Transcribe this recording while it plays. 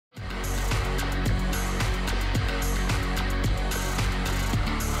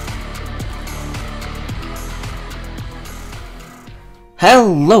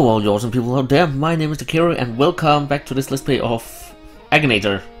Hello all you awesome people out there, my name is Takeru and welcome back to this Let's Play of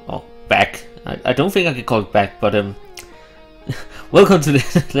Akinator. Oh, back. I don't think I can call it back, but welcome to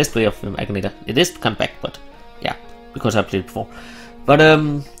the Let's Play of Akinator. It is come back, but yeah, because I played it before. But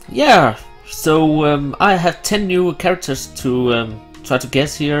yeah, so I have 10 new characters to try to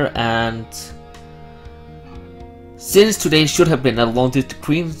guess here, and since today should have been a Long Live the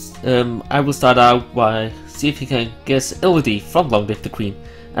Queen, I will start out by see if you can guess Elodie from Long Live the Queen.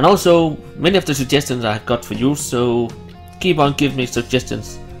 And also, many of the suggestions I have got for you, so keep on giving me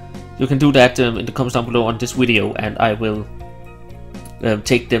suggestions. You can do that in the comments down below on this video, and I will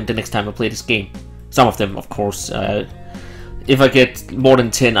take them the next time I play this game. Some of them, of course. If I get more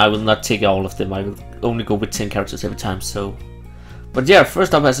than 10, I will not take all of them. I will only go with 10 characters every time. So, but yeah,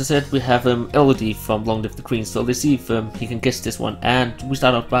 first up, as I said, we have Elodie from Long Live the Queen. So let's see if he can guess this one. And we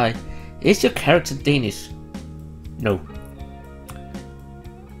start out by, is your character Danish? No.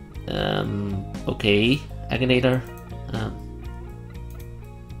 Okay, Akinator.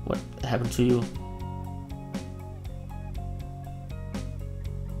 What happened to you?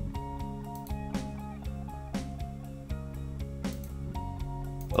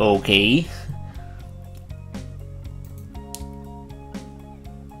 Okay.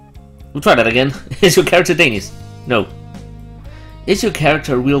 We'll try that again. Is your character Danish? No. Is your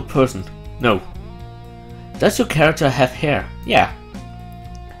character a real person? No. Does your character have hair? Yeah.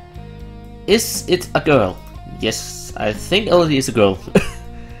 Is it a girl? Yes, I think Elodie is a girl.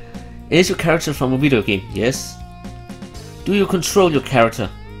 Is your character from a video game? Yes. Do you control your character?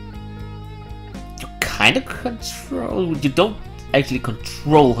 You kind of control... You don't actually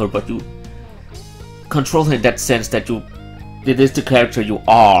control her, but you control her in that sense that it is the character you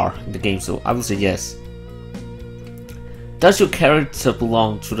are in the game, so I will say yes. Does your character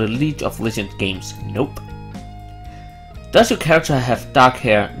belong to the League of Legends games? Nope. Does your character have dark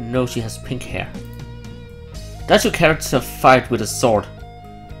hair? No, she has pink hair. Does your character fight with a sword?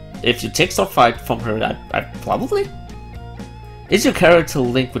 If you take sword fight from her, I probably. Is your character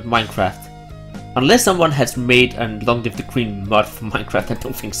linked with Minecraft? Unless someone has made a Long Live the Queen mod for Minecraft, I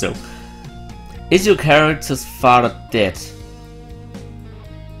don't think so. Is your character's father dead?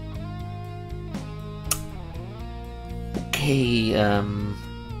 Okay,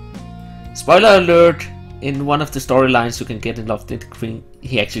 spoiler alert. In one of the storylines you can get in Love Live the Queen,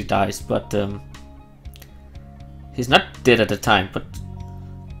 he actually dies, but he's not dead at the time. But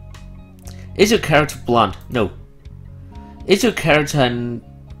is your character blonde? No. Is your character an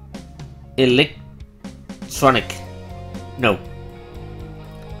electronic? No.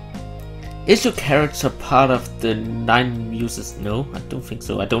 Is your character part of the 9 Muses? No, I don't think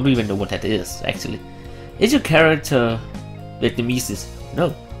so. I don't even know what that is, actually. Is your character Vietnamese?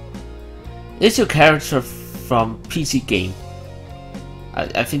 No. Is your character from PC game?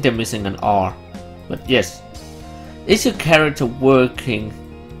 I think they're missing an R, but yes. Is your character working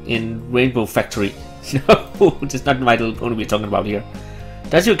in Rainbow Factory? No, that's not my only we're talking about here.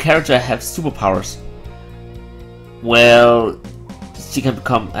 Does your character have superpowers? Well, she can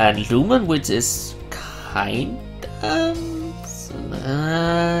become an Lumen, which is kind of...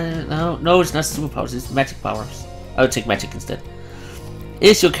 no, it's not superpowers, it's magic powers. I would take magic instead.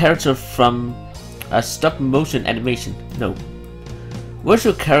 Is your character from a stop motion animation? No. Was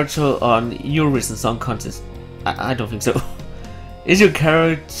your character on Eurovision Song Contest? I don't think so. Is your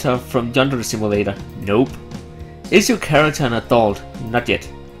character from Yonder Simulator? Nope. Is your character an adult? Not yet.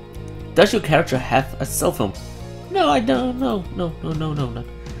 Does your character have a cell phone? No, I don't. No.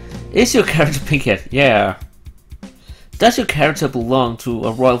 Is your character pink-haired? Yeah. Does your character belong to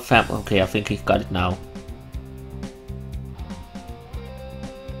a royal family? Okay, I think he got it now.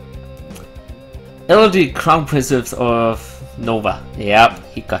 Elodie, Crown Princess of Nova. Yep,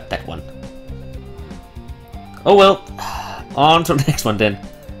 he got that one. Oh well, on to the next one then.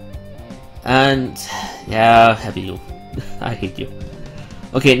 And yeah, happy you. I hate you.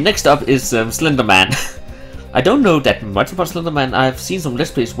 Okay, next up is Slender Man. I don't know that much about Slender Man. I've seen some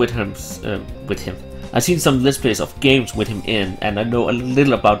Let's Plays with him. I've seen some Let's Plays of games with him in, and I know a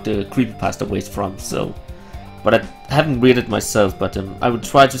little about the creepypasta where he's from. So, but I haven't read it myself. But I would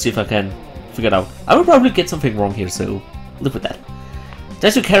try to see if I can figure it out. I will probably get something wrong here, so live with that.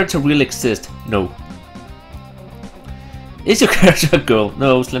 Does your character really exist? No. Is your character a girl?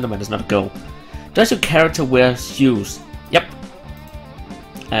 No, Slenderman is not a girl. Does your character wear shoes? Yep.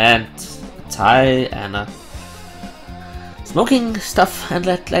 And a tie and a smoking stuff and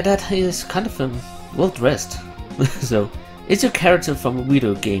like that. He is kind of well dressed. So, is your character from a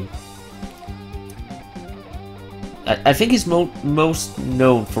video game? I think he's most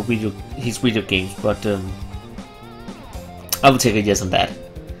known for his video games, but I will take a yes on that.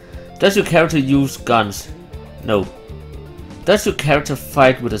 Does your character use guns? No. Does your character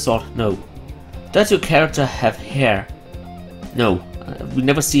fight with a sword? No. Does your character have hair? No. We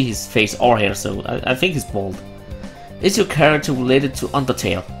never see his face or hair, so I think he's bald. Is your character related to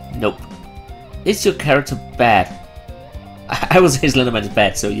Undertale? Nope. Is your character bad? I would say Slenderman is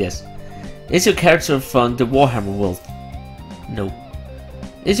bad, so yes. Is your character from the Warhammer world? No.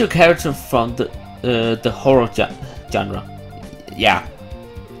 Is your character from the horror genre? Yeah.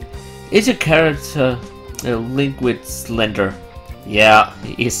 Is your character linked with Slender? Yeah,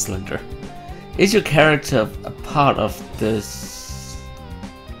 he is Slender. Is your character a part of the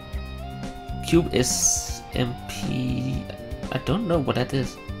Cube SMP? I don't know what that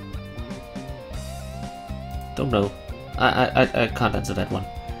is. Don't know. I can't answer that one.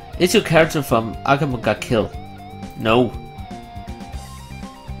 Is your character from Akinator Kill? No.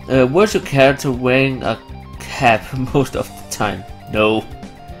 Was your character wearing a cap most of the time? No.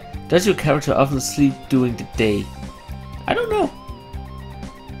 Does your character often sleep during the day? I don't know.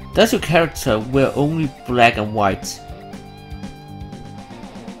 Does your character wear only black and white?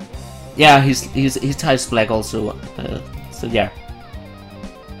 Yeah, his tie is black also. So yeah.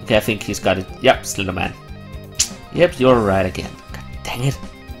 Okay, I think he's got it. Yep, Slenderman. Yep, you're right again. God dang it.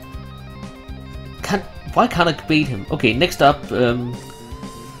 Why can't I beat him? Okay, next up,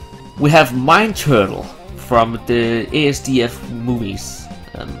 we have Mind Turtle from the ASDF movies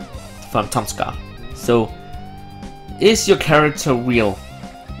from Tom Scott. So, is your character real?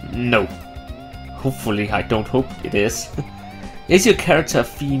 No. Hopefully, I don't hope it is. Is your character a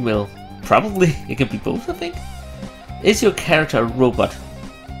female? Probably. It can be both, I think. Is your character a robot?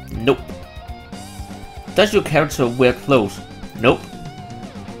 Nope. Does your character wear clothes? Nope.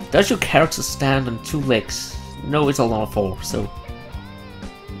 Does your character stand on 2 legs? No, it's all on 4, so...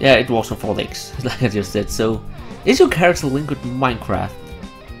 Yeah, it was on 4 legs, like I just said, so... Is your character linked with Minecraft?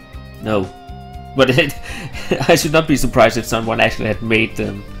 No. But I should not be surprised if someone actually had made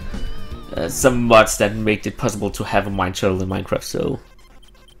some mods that made it possible to have a Mind Turtle in Minecraft, so...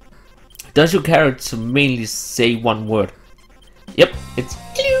 Does your character mainly say one word? Yep, it's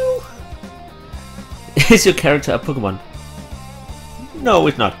hello! Is your character a Pokemon? No,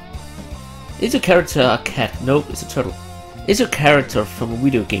 it's not. Is your character a cat? Nope, it's a turtle. Is your character from a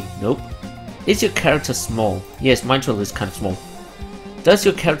video game? Nope. Is your character small? Yes, Mind Turtle is kind of small. Does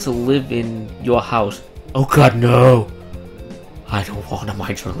your character live in your house? Oh god, no! I don't want a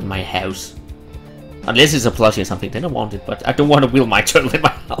Mind Turtle in my house. Unless it's a plushie or something, then I want it, but I don't want a real Mind Turtle in my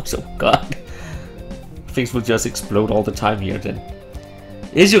house, oh god. Things will just explode all the time here then.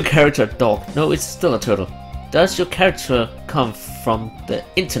 Is your character a dog? No, it's still a turtle. Does your character come from the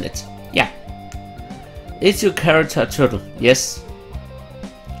internet? Yeah. Is your character a turtle? Yes.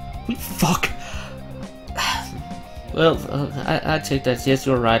 Fuck. Well, I take that. Yes,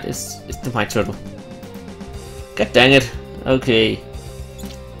 you're right. It's the Mind Turtle. God dang it. Okay.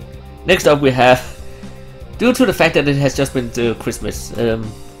 Next up we have, due to the fact that it has just been Christmas,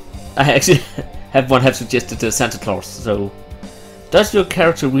 I actually have suggested Santa Claus. So, does your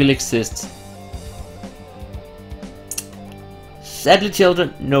character really exist? Sadly,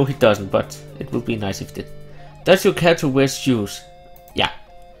 children, no, he doesn't. But it would be nice if it did. Does your character wear shoes? Yeah.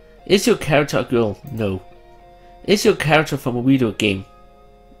 Is your character a girl? No. Is your character from a video game?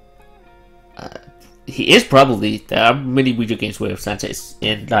 He is probably. There are many video games where Santa is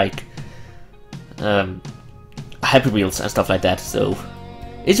in, like Happy Wheels and stuff like that. So,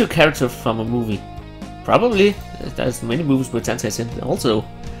 is your character from a movie? Probably. There's many movies where Santa is in. Also,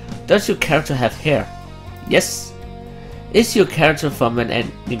 does your character have hair? Yes. Is your character from an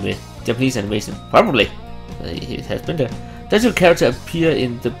anime, Japanese animation? Probably. It has been there. Does your character appear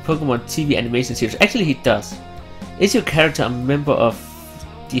in the Pokemon TV animation series? Actually, he does. Is your character a member of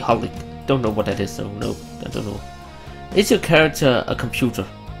the Holic? Don't know what that is, so no, I don't know. Is your character a computer?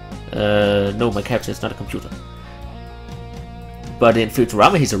 No, my character is not a computer. But in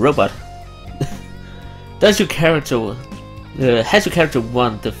Futurama, he's a robot. Does your character has your character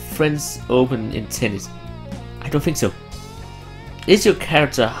won the French Open in tennis? I don't think so. Is your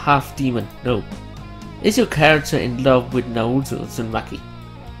character half demon? No. Is your character in love with Naruto Uzumaki?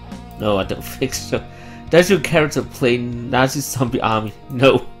 No, I don't think so. Does your character play Nazi Zombie Army?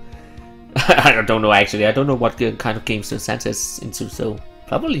 No. I don't know actually. I don't know what kind of games Santa is into, so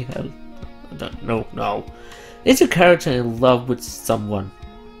probably hell. I don't know. No. Is your character in love with someone?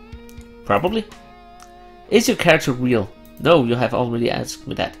 Probably. Is your character real? No, you have already asked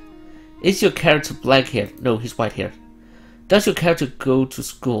me that. Is your character black haired? No, he's white haired. Does your character go to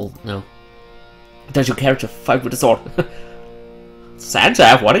school? No. Does your character fight with a sword?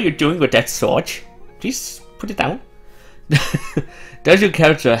 Santa, what are you doing with that sword? Please put it down. Does your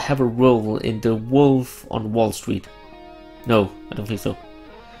character have a role in The Wolf on Wall Street? No, I don't think so.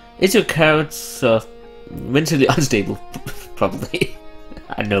 Is your character mentally unstable? Probably.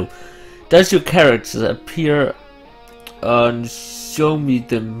 I know. Does your character appear on Show Me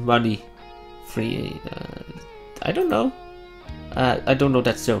the Money Free? I don't know. I don't know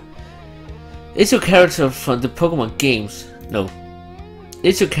that show. Is your character from the Pokemon games? No.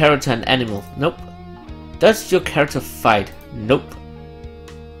 Is your character an animal? Nope. Does your character fight? Nope.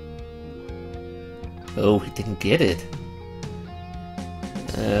 Oh, he didn't get it.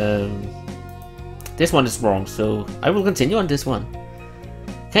 This one is wrong, so I will continue on this one.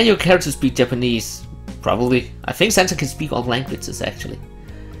 Can your character speak Japanese? Probably. I think Santa can speak all languages actually.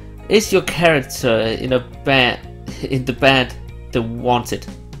 Is your character in the band The Wanted?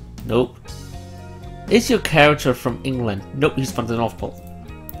 Nope. Is your character from England? Nope, he's from the North Pole.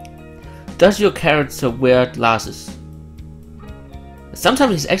 Does your character wear glasses?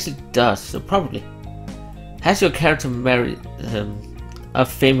 Sometimes he actually does, so probably. Has your character married a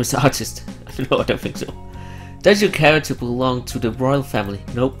famous artist? No, I don't think so. Does your character belong to the royal family?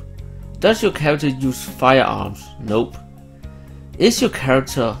 Nope. Does your character use firearms? Nope. Is your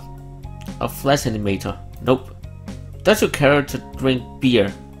character a flash animator? Nope. Does your character drink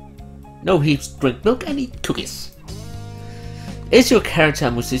beer? No, he drinks milk and eats cookies. Is your character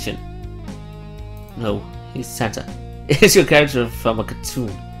a musician? No, he's Santa. Is your character from a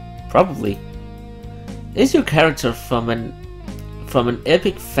cartoon? Probably. Is your character from an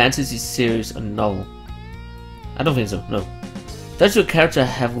epic fantasy series or novel? I don't think so, no. Does your character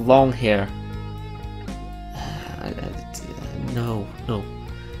have long hair? No.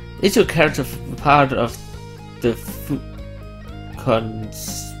 Is your character part of the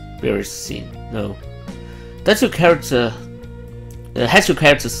conspiracy? No. Does your character has your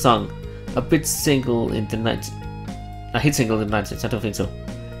character sung a hit single in the 90s? I don't think so.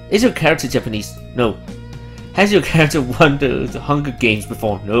 Is your character Japanese? No. Has your character won the Hunger Games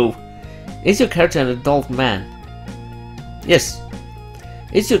before? No. Is your character an adult man? Yes.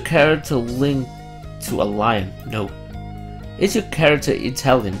 Is your character linked to a lion? No. Is your character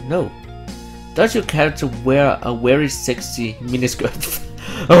Italian? No. Does your character wear a very sexy miniskirt?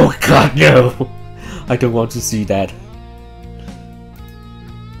 Oh god, no! I don't want to see that.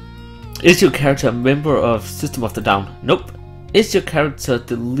 Is your character a member of System of a Down? Nope. Is your character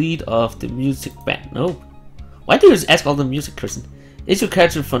the lead of the music band? No. Why do you ask all the music person? Is your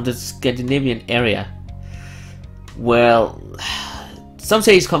character from the Scandinavian area? Well, some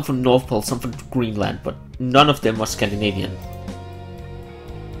say he's come from North Pole, some from Greenland, but none of them are Scandinavian.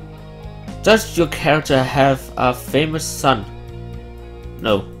 Does your character have a famous son?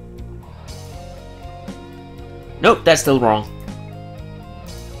 No. Nope, that's still wrong.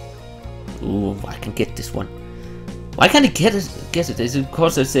 Ooh, I can get this one. Why can't I guess it? Is it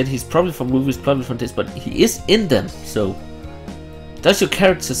because I said he's probably from movies, probably from this, but he is in them, so. Does your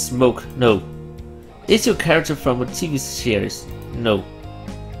character smoke? No. Is your character from a TV series? No.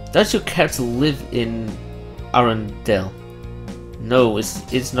 Does your character live in Arendelle? No,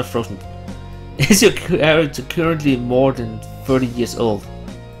 it's not frozen. Is your character currently more than 30 years old?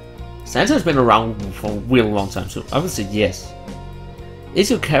 Santa has been around for a real long time, so I would say yes. Is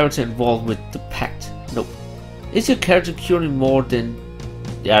your character involved with the Pact? Nope. Is your character currently more than...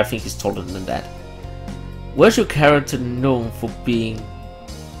 Yeah, I think he's taller than that. Where's your character known for being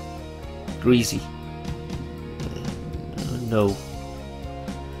greasy? No.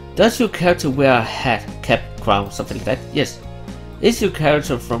 Does your character wear a hat, cap, crown, something like that? Yes. Is your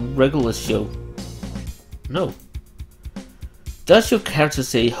character from regular show? No. Does your character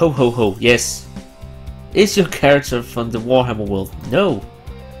say ho ho ho? Yes. Is your character from the Warhammer world? No.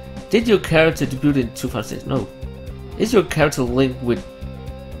 Did your character debut in 2006? No. Is your character linked with...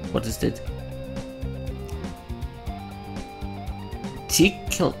 What is it?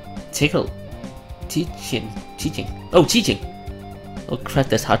 Teaching. Oh, teaching. Oh crap,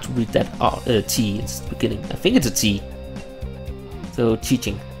 that's hard to read that T in the beginning. I think it's a T. So,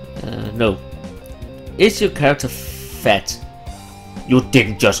 teaching. No. Is your character fat? You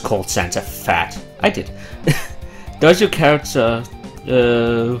didn't just call Santa fat. I did. Does your character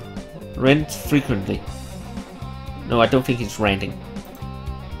rant frequently? No, I don't think he's ranting.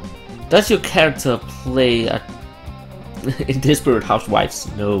 Does your character play in Desperate Housewives?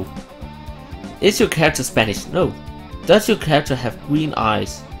 No. Is your character Spanish? No. Does your character have green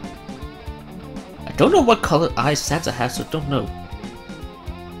eyes? I don't know what color eyes Santa has, so don't know.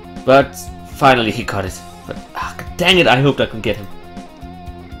 But finally he got it. But dang it, I hoped I could get him.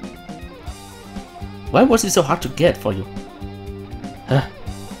 Why was it so hard to get for you?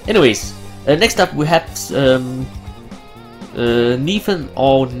 Anyways, next up we have Nathan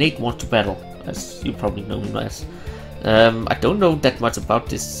or Nate want to battle, as you probably know him as. I don't know that much about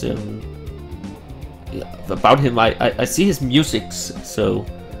this. About him, I see his music, so.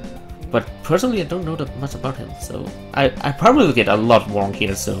 But personally, I don't know that much about him, so I probably will get a lot wrong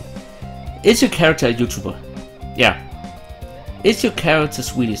here. So, is your character a YouTuber? Yeah. Is your character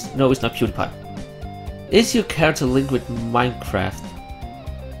Swedish? No, it's not PewDiePie. Is your character linked with Minecraft?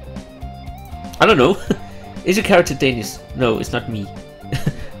 I don't know. Is your character Danish? No, it's not me.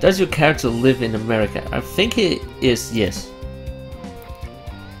 Does your character live in America? I think he is, yes.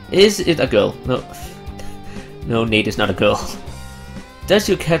 Is it a girl? No. No, Nate is not a girl. Does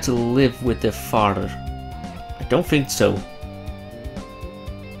your character live with their father? I don't think so.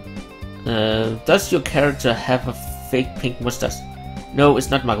 Does your character have a fake pink mustache? No, it's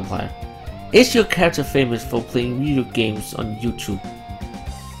not Markiplier. Is your character famous for playing video games on YouTube?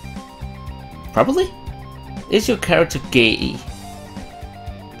 Probably. Is your character gay?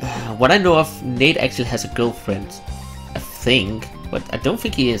 What I know of, Nate actually has a girlfriend. I think, but I don't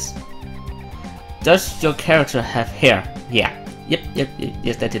think he is. Does your character have hair? Yeah. Yep,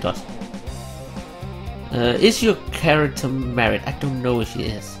 yes, that it does. Is your character married? I don't know if he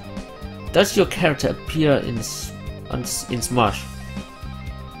is. Does your character appear in Smosh?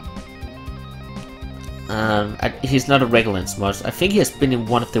 He's not a regular in Smosh. I think he has been in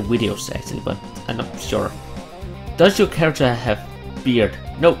one of the videos actually, but I'm not sure. Does your character have beard?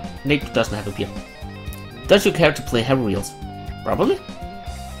 No, Nate doesn't have a beard. Does your character play Hammer Reels? Probably.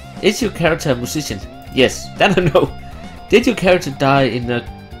 Is your character a musician? Yes, that I know. Did your character die in a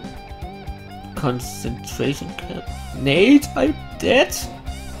concentration camp? Nate, I'm dead.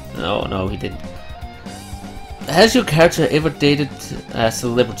 No, he didn't. Has your character ever dated a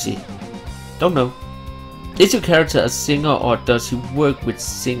celebrity? Don't know. Is your character a singer or does he work with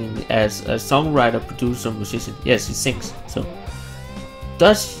singing as a songwriter, producer, musician? Yes, he sings. So,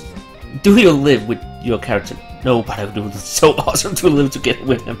 do you live with your character? No, but I would do so awesome to live together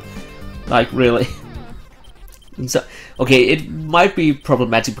with him. Like really. So, okay, it might be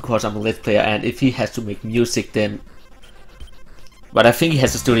problematic because I'm a Let's Player, and if he has to make music, then. But I think he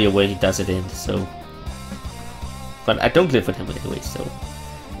has a studio where he does it in. So, but I don't live with him anyway. So,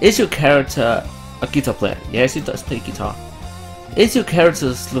 is your character a guitar player? Yes, he does play guitar. Is your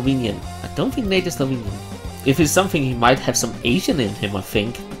character Slovenian? I don't think Nate is Slovenian. If it's something, he might have some Asian in him, I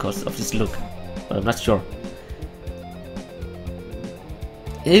think, because of his look. But I'm not sure.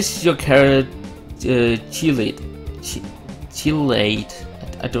 Is your character Chilate?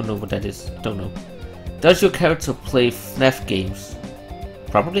 I don't know what that is. I don't know. Does your character play FNAF games?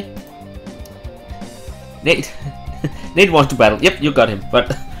 Probably. Nate. Nate wants to battle. Yep, you got him.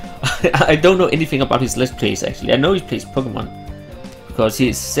 But I don't know anything about his Let's Plays actually. I know he plays Pokemon because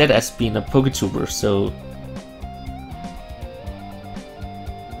he's said as being a Poketuber. So.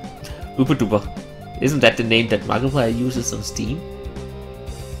 Upaduper. Isn't that the name that Markiplier uses on Steam?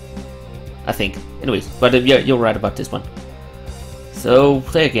 I think. Anyways, but yeah, you're right about this one. So,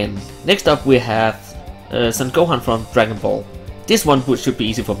 play again. Next up we have Son Gohan from Dragon Ball. This one should be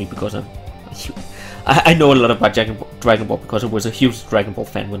easy for me because I know a lot about Dragon Ball because I was a huge Dragon Ball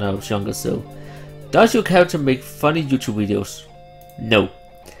fan when I was younger. So, does your character make funny YouTube videos? No.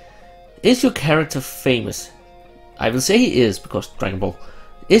 Is your character famous? I will say he is because Dragon Ball.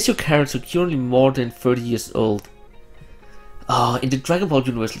 Is your character currently more than 30 years old? In the Dragon Ball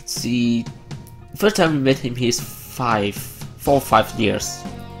universe, let's see. First time we met him, he's 4 or 5 years.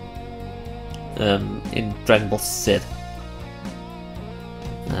 In Dragon Ball Z.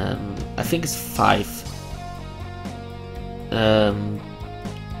 I think it's 5.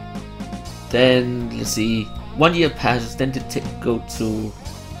 Then let's see. 1 year passes, then they go to.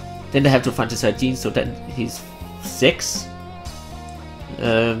 Then they have to find the Saiyajin, so then he's 6.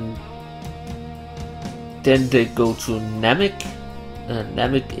 Then they go to Namek.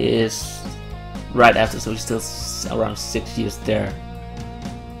 Namek is right after, so he's still around 6 years there.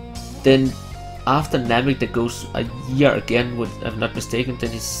 Then after Namek, that goes a year again, if I'm not mistaken.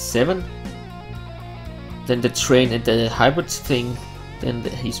 Then he's 7. Then the train and the hybrid thing. Then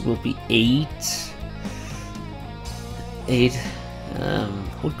he will be 8. 8.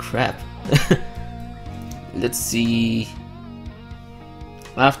 Holy crap! Let's see.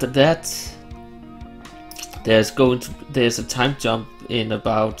 After that, there's a time jump in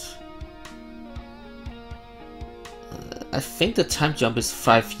about. I think the time jump is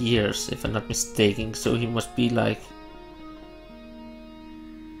 5 years, if I'm not mistaken. So he must be like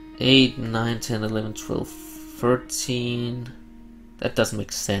 8, 9, 10, 11, 12, 13. That doesn't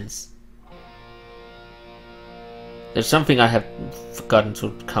make sense. There's something I have forgotten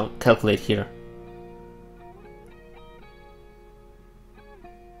to calculate here.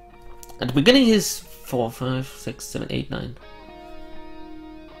 At the beginning he's 4, 5, 6, 7, 8, 9.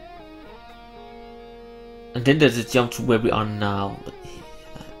 And then there's a jump to where we are now.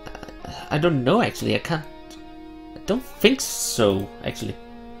 I don't know actually, I don't think so actually.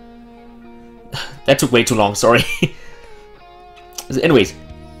 That took way too long, sorry. Anyways,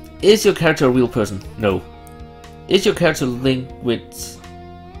 is your character a real person? No. Is your character linked with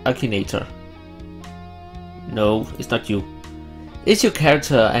Akinator? No, it's not you. Is your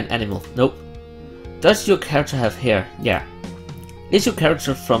character an animal? Nope. Does your character have hair? Yeah. Is your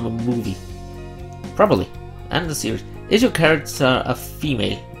character from a movie? Probably. And the series. Is your character a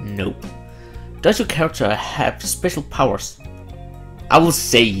female? Nope. Does your character have special powers? I will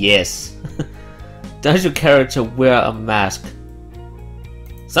say yes. Does your character wear a mask?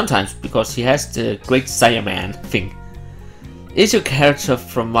 Sometimes, because he has the Great Saiyaman thing. Is your character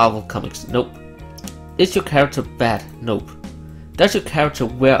from Marvel Comics? Nope. Is your character bad? Nope. Does your character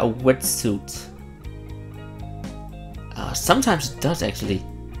wear a wetsuit? Sometimes it does actually.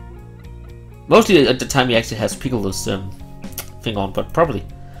 Mostly at the time he actually has Piccolo's thing on, but probably.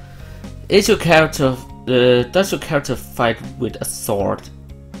 Is your character? Does your character fight with a sword?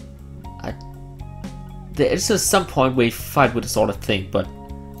 There is some point where you fight with a sword, I think, but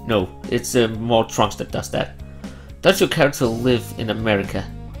no, it's more Trunks that does that. Does your character live in America?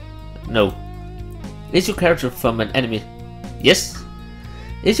 No. Is your character from an anime? Yes.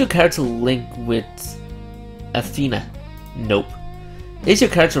 Is your character linked with Athena? Nope. Is your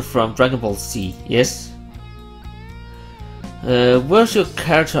character from Dragon Ball Z? Yes. Was your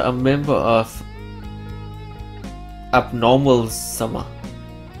character a member of Abnormal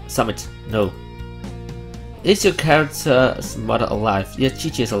Summit? No. Is your character's mother alive? Yes,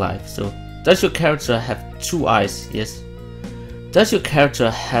 Chi-Chi is alive. So, does your character have 2 eyes? Yes. Does your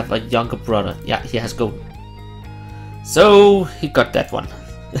character have a younger brother? Yeah, he has gold. So, he got that one.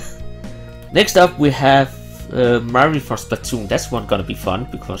 Next up, we have Mari for Splatoon. That's one gonna be fun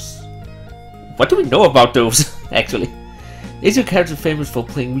because what do we know about those actually? Is your character famous for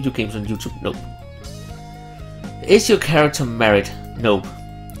playing video games on YouTube? Nope. Is your character married? Nope.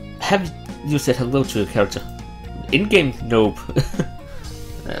 Have you said hello to your character? In game? Nope.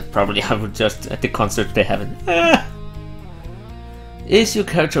 Probably I would just at the concert they haven't. Is your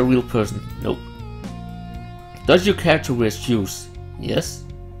character a real person? Nope. Does your character wear shoes? Yes.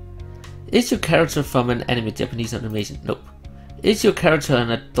 Is your character from an anime, Japanese animation? Nope. Is your character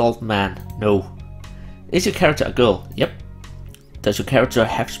an adult man? No. Is your character a girl? Yep. Does your character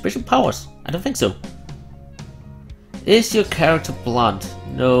have special powers? I don't think so. Is your character blonde?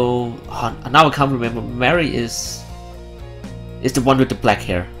 No. Oh, now I can't remember. Mary is the one with the black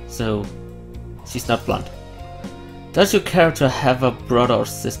hair, so she's not blonde. Does your character have a brother or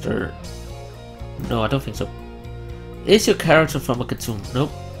sister? No, I don't think so. Is your character from a cartoon?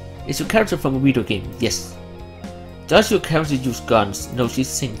 Nope. Is your character from a video game? Yes. Does your character use guns? No, she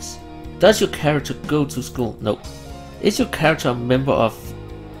sings. Does your character go to school? No. Is your character a member of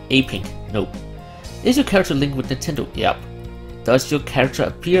A-Pink? No. Is your character linked with Nintendo? Yep. Does your character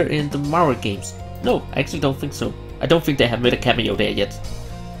appear in the Mario games? No, I actually don't think so. I don't think they have made a cameo there yet.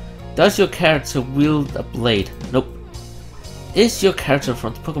 Does your character wield a blade? Nope. Is your character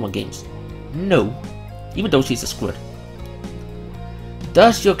from the Pokemon games? No, even though she's a squirt.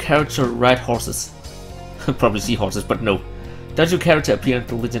 Does your character ride horses? Probably seahorses, but no. Does your character appear in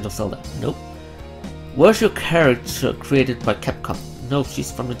The Legend of Zelda? Nope. Was your character created by Capcom? No,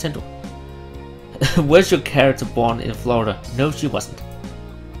 she's from Nintendo. Was your character born in Florida? No, she wasn't.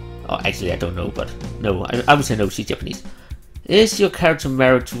 Oh, actually I don't know, but no, I would say no, she's Japanese. Is your character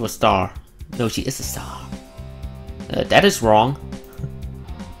married to a star? No, she is a star. That is wrong.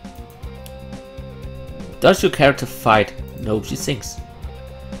 Does your character fight? No, she sings.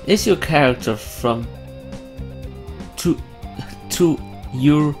 Is your character from to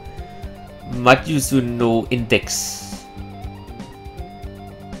your Majusu no Index?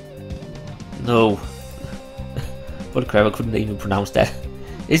 No. What crap, I couldn't even pronounce that.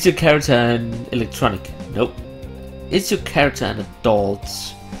 Is your character an electronic? Nope. Is your character an adult?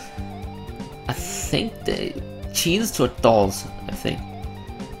 I think they change to adults, I think.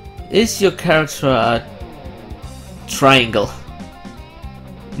 Is your character a triangle?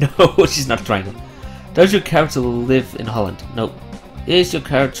 No, she's not a triangle. Does your character live in Holland? No. Is your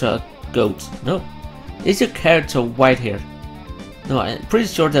character a goat? No. Is your character white hair? No, I'm pretty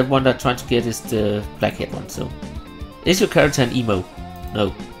sure that one that I'm trying to get is the black haired one, so. Is your character an emo?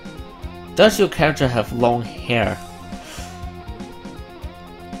 No. Does your character have long hair?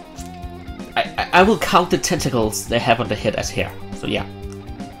 I will count the tentacles they have on the head as hair, so yeah.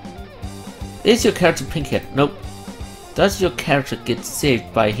 Is your character pink haired? Nope. Does your character get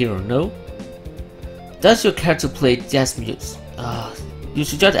saved by a hero? No. Does your character play jazz music? You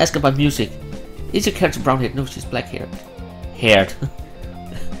should just ask about music. Is your character brown haired? No, she's black haired.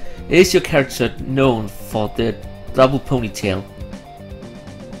 Is your character known for the double ponytail?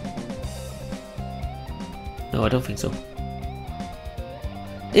 No, I don't think so.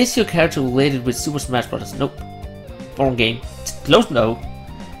 Is your character related with Super Smash Bros? Nope. Foreign game. Close, no.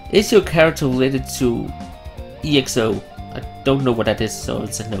 Is your character related to EXO? I don't know what that is, so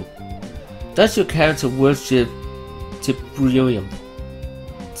it's a no. Does your character worship Tiberium,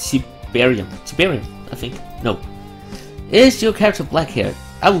 I think. No. Is your character black haired?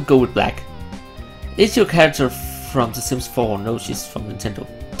 I will go with black. Is your character from The Sims 4? No, she's from Nintendo.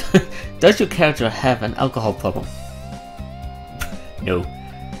 Does your character have an alcohol problem? No.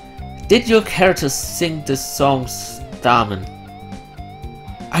 Did your character sing the song Starman?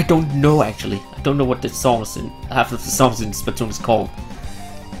 I don't know actually. I don't know what the songs in half of the songs in Splatoon is called.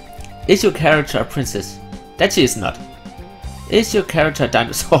 Is your character a princess? That she is not. Is your character a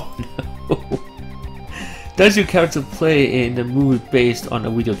dinosaur? No. Does your character play in a movie based on a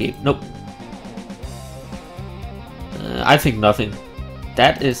video game? Nope. I think nothing.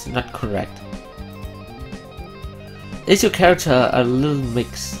 That is not correct. Is your character a Little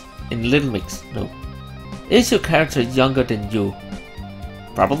Mix? In Little Mix? No. Is your character younger than you?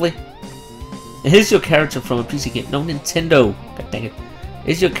 Probably. Is your character from a PC game? No, Nintendo. God dang it.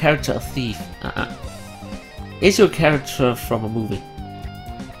 Is your character a thief? Is your character from a movie?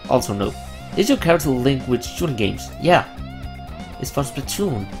 Also no. Is your character linked with shooting games? Yeah. It's from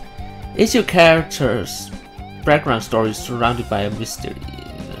Splatoon. Is your character's background story surrounded by a mystery?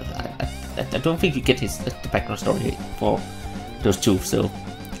 I don't think you get the background story for those two, so...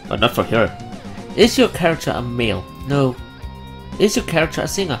 But not for her. Is your character a male? No. Is your character a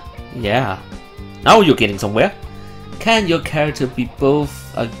singer? Yeah. Now you're getting somewhere. Can your character be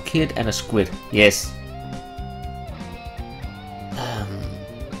both a kid and a squid? Yes.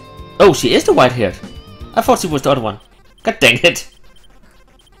 Oh, she is the white-haired. I thought she was the other one. God dang it.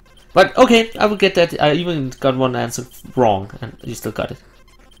 But okay, I will get that. I even got one answer wrong, and you still got it.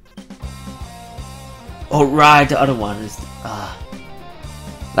 Alright, the other one is...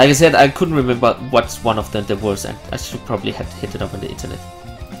 Like I said, I couldn't remember what's one of them there was, and I should probably have hit it up on the internet.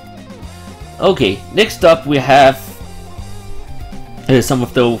 Okay, next up we have some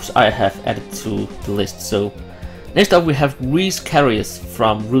of those I have added to the list. So next up we have Reese Carriers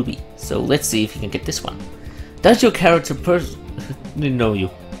from Ruby. So let's see if you can get this one. Does your character personally know you?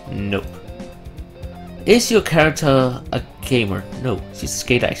 Nope. Is your character a gamer? No, she's a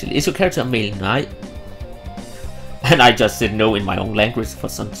skater actually. Is your character a male? No. And I just said no in my own language for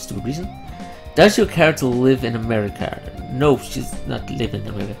some stupid reason. Does your character live in America? No, she's not living in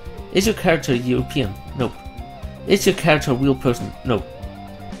America. Is your character European? Nope. Is your character a real person? No.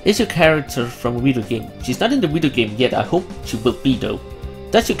 Is your character from a video game? She's not in the video game yet, I hope she will be though.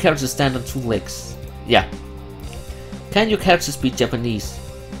 Does your character stand on two legs? Yeah. Can your character speak Japanese?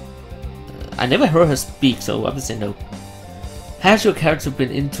 I never heard her speak, so I would say no. Has your character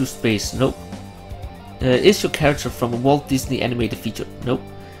been into space? Nope. Is your character from a Walt Disney animated feature? Nope.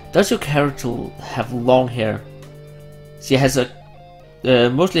 Does your character have long hair? She has a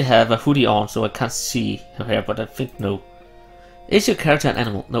mostly have a hoodie on, so I can't see her hair, but I think no. Is your character an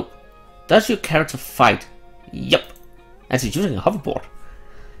animal? Nope. Does your character fight? Yep. And she's using a hoverboard.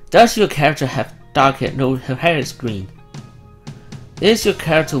 Does your character have dark hair? No, her hair is green. Is your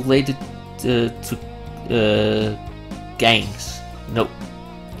character related to gangs? Nope.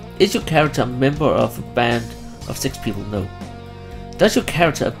 Is your character a member of a band of 6 people? No. Does your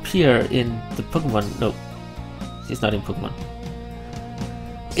character appear in the Pokemon? No. She's not in Pokemon.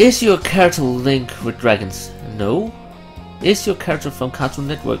 Is your character linked with dragons? No. Is your character from Cartoon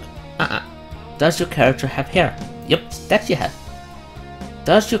Network? Does your character have hair? Yep, that she has.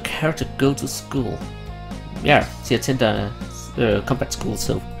 Does your character go to school? Yeah, she attends combat school,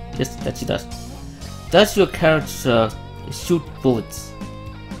 so yes, that she does. Does your character shoot bullets?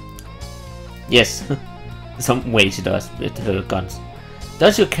 Yes, some way she does with her guns.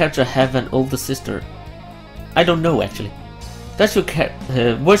 Does your character have an older sister? I don't know actually. Does your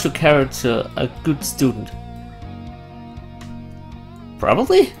was your character a good student?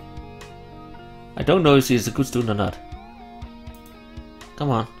 Probably. I don't know if she's a good student or not. Come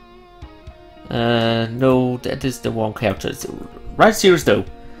on. No, that is the wrong character. It's right serious though.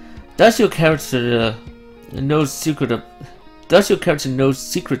 Does your character know Does your character know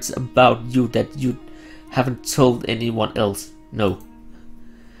secrets about you that you haven't told anyone else? No.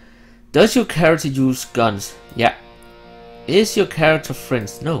 Does your character use guns? Yeah. Is your character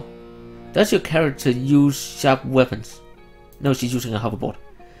friends? No. Does your character use sharp weapons? No, she's using a hoverboard.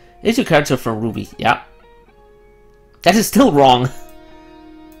 Is your character from Ruby? Yeah. That is still wrong.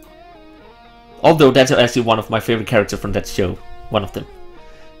 Although that's actually one of my favorite characters from that show. One of them.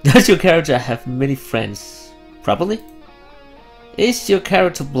 Does your character have many friends? Probably. Is your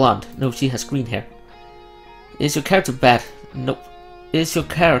character blonde? No, she has green hair. Is your character bad? Nope. Is your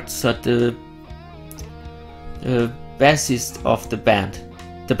character the bassist of the band?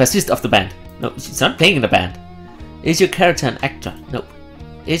 The bassist of the band? No, she's not playing in the band. Is your character an actor? Nope.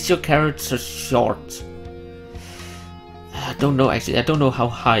 Is your character short? I don't know actually. I don't know how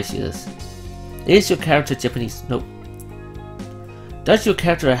high she is. Is your character Japanese? Nope. Does your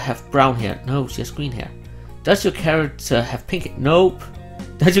character have brown hair? No, she has green hair. Does your character have pink hair? Nope.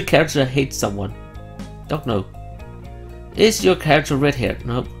 Does your character hate someone? Don't know. Is your character red hair?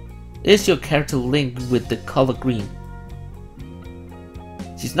 Nope. Is your character linked with the color green?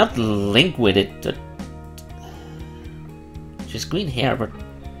 She's not linked with it. She has green hair, but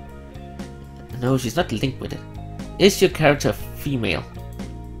no, she's not linked with it. Is your character female?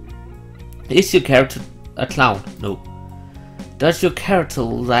 Is your character a clown? No. Does your character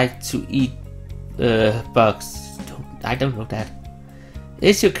like to eat bugs? I don't know that.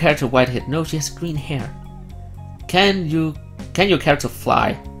 Is your character white-haired? No, she has green hair. Can your character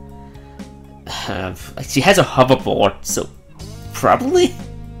fly? She has a hoverboard, so probably.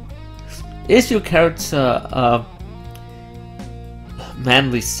 Is your character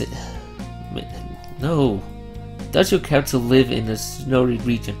manly? No. Does your character live in a snowy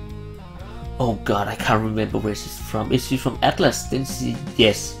region? Oh god, I can't remember where she's from. Is she from Atlas? Then she...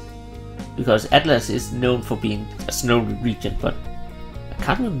 Yes. Because Atlas is known for being a snowy region, but I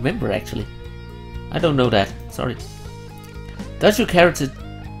can't remember actually. I don't know that. Sorry. Does your character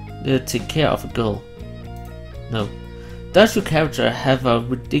take care of a girl? No. Does your character have a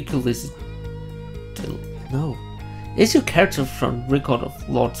ridiculous... No. Is your character from Record of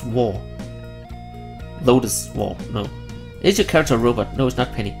Lord's War? Lotus War? No. Is your character a robot? No, it's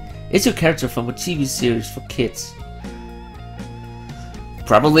not Penny. Is your character from a TV series for kids?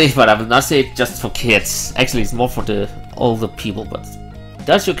 Probably, but I will not say just for kids. Actually, it's more for the older people, but...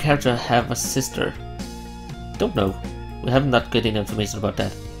 Does your character have a sister? Don't know. We have not got any information about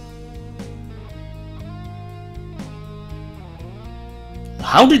that.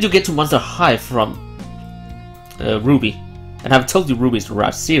 How did you get to Monster High from Ruby? And I've told you Ruby is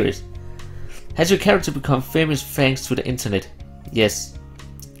rather serious. Has your character become famous thanks to the internet? Yes.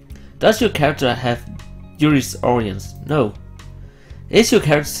 Does your character have Yuri's organs? No. Does your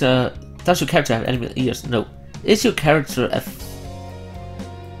character have animal ears? No. Is your character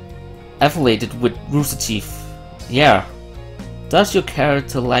affiliated with Rooster Teeth? Yeah. Does your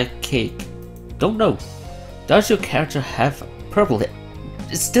character like cake? Don't know. Does your character have purple hair?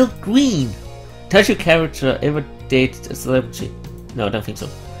 It's still green. Does your character ever date a celebrity? No, I don't think so.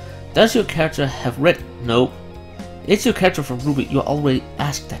 Does your character have red? No. Is your character from Ruby? You already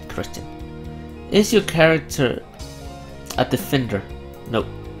asked that question. Is your character a defender? No.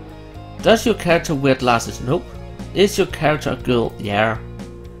 Does your character wear glasses? Nope. Is your character a girl? Yeah.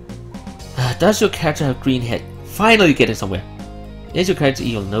 Does your character have green hair? Finally getting somewhere. Is your character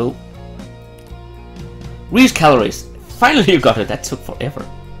evil? No. Reach calories. Finally you got her. That took forever.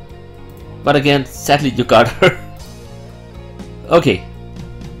 But again, sadly you got her. Okay.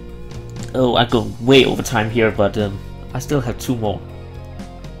 Oh, I'm going way over time here, but I still have 2 more.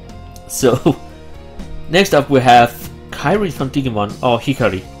 So, next up we have Kairi from Digimon, or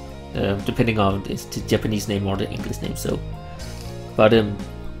Hikari, depending on the Japanese name or the English name. So, but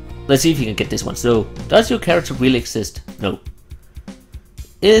let's see if you can get this one. So, does your character really exist? No.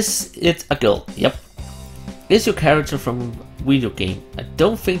 Is it a girl? Yep. Is your character from a video game? I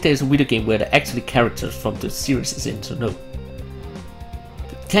don't think there's a video game where the actually characters from the series is in, so no.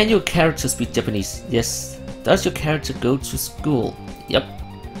 Can your character speak Japanese? Yes. Does your character go to school? Yep.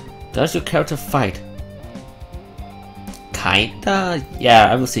 Does your character fight? Kinda. Yeah,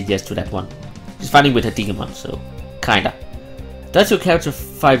 I will say yes to that one. She's fighting with her Digimon, so kinda. Does your character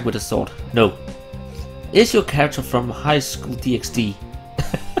fight with a sword? No. Is your character from High School DxD?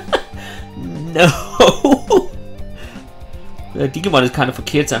 No. Digimon is kind of for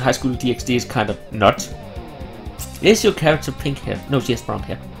kids and High School DxD is kind of not. Is your character pink hair? No, she has brown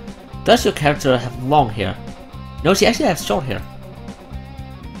hair. Does your character have long hair? No, she actually has short hair.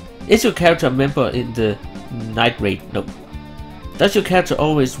 Is your character a member in the Night Raid? Nope. Does your character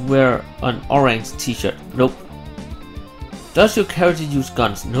always wear an orange t-shirt? Nope. Does your character use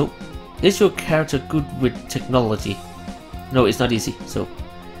guns? Nope. Is your character good with technology? No, it's not easy. So,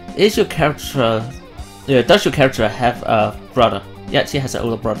 is your character... does your character have a brother? Yeah, she has an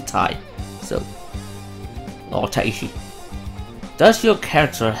older brother, Tai. So, or Taishi. Does your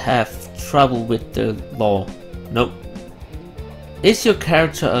character have trouble with the law? No. Is your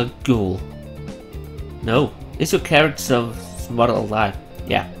character a ghoul? No. Is your character's mother alive?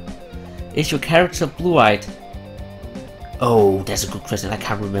 Yeah. Is your character blue-eyed? Oh, that's a good question. I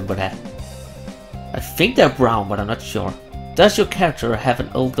can't remember that. I think they're brown, but I'm not sure. Does your character have an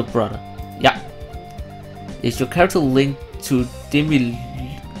older brother? Yeah. Is your character linked to Demi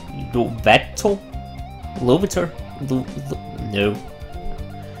Lovato? No.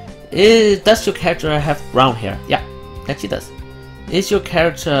 Does your character have brown hair? Yeah, that she does. Is your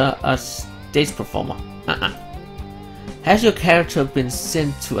character a stage performer? Has your character been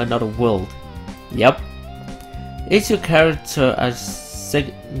sent to another world? Yep. Is your character a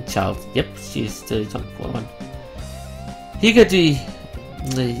second child? Yep, she's the young one. Hikari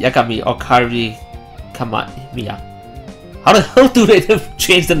Yagami or Kari Kamamiya. How the hell do they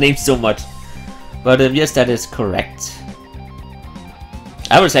change the name so much? But yes, that is correct.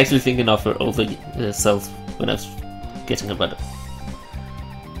 I was actually thinking of her older self when I was getting about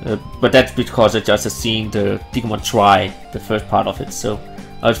it. But that's because I just seen the Digimon try the first part of it, so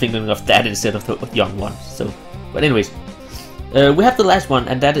I was thinking of that instead of the young one. So, but anyways, we have the last one,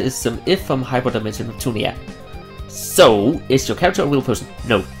 and that is If from Hyperdimension Neptunia. So, is your character a real person?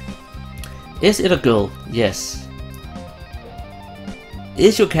 No. Is it a girl? Yes.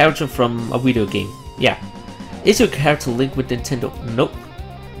 Is your character from a video game? Yeah. Is your character linked with Nintendo? Nope.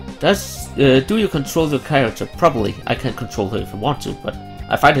 Do you control your character? Probably. I can control her if I want to, but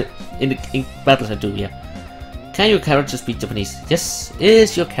I find it in battles I do, yeah. Can your character speak Japanese? Yes.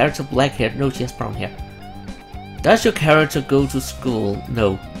 Is your character black haired? No, she has brown hair. Does your character go to school?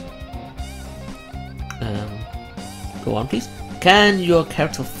 No. Go on, please. Can your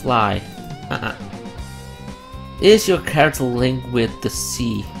character fly? Is your character linked with the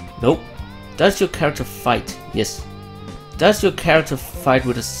sea? Nope. Does your character fight? Yes. Does your character fight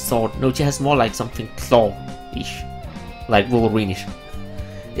with a sword? No, she has more like something claw-ish. Like Wolverine-ish.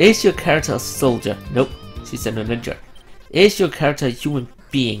 Is your character a soldier? Nope. She's a ninja. Is your character a human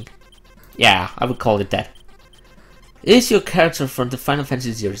being? Yeah, I would call it that. Is your character from the Final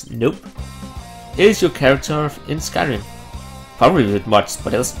Fantasy series? Nope. Is your character in Skyrim? Probably with mods,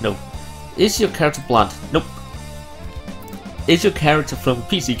 but else no. Is your character blonde? Nope. Is your character from a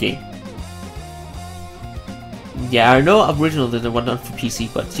PC game? Yeah, I know originally the one not for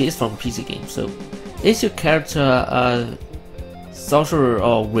PC, but she is from a PC game, so. Is your character a sorcerer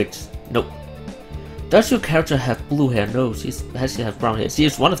or witch? Nope. Does your character have blue hair? No, she has brown hair. She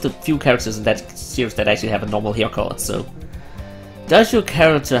is one of the few characters in that series that actually have a normal hair color, so. Does your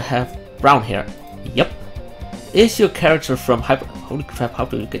character have brown hair? Yep. Is your character from Hyper... Holy crap, how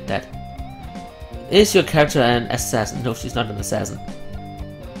do you get that? Is your character an assassin? No, she's not an assassin.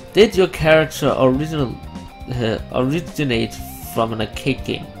 Did your character originate from an arcade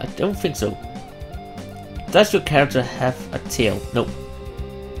game? I don't think so. Does your character have a tail? Nope.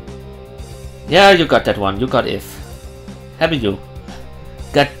 Yeah, you got that one. You got if. Haven't you?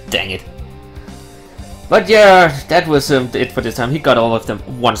 God dang it. But yeah, that was it for this time. He got all of them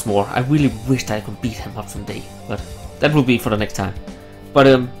once more. I really wished I could beat him up someday, but that will be for the next time. But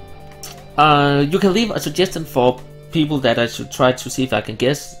you can leave a suggestion for people that I should try to see if I can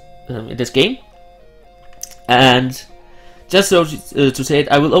guess in this game. And just so to say it,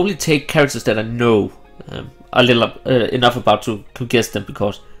 I will only take characters that I know a little enough about to guess them,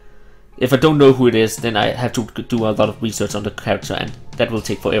 because if I don't know who it is, then I have to do a lot of research on the character, and that will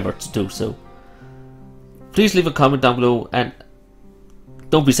take forever to do. So please leave a comment down below, and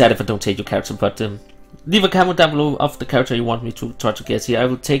don't be sad if I don't take your character, but leave a comment down below of the character you want me to try to guess here. I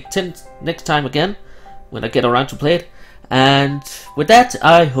will take 10 next time again, when I get around to play it. And with that,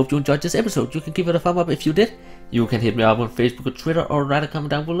 I hope you enjoyed this episode. You can give it a thumb up if you did. You can hit me up on Facebook or Twitter, or write a comment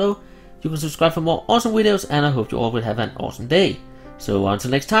down below. You can subscribe for more awesome videos, and I hope you all will have an awesome day. So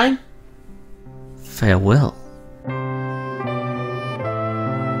until next time, farewell.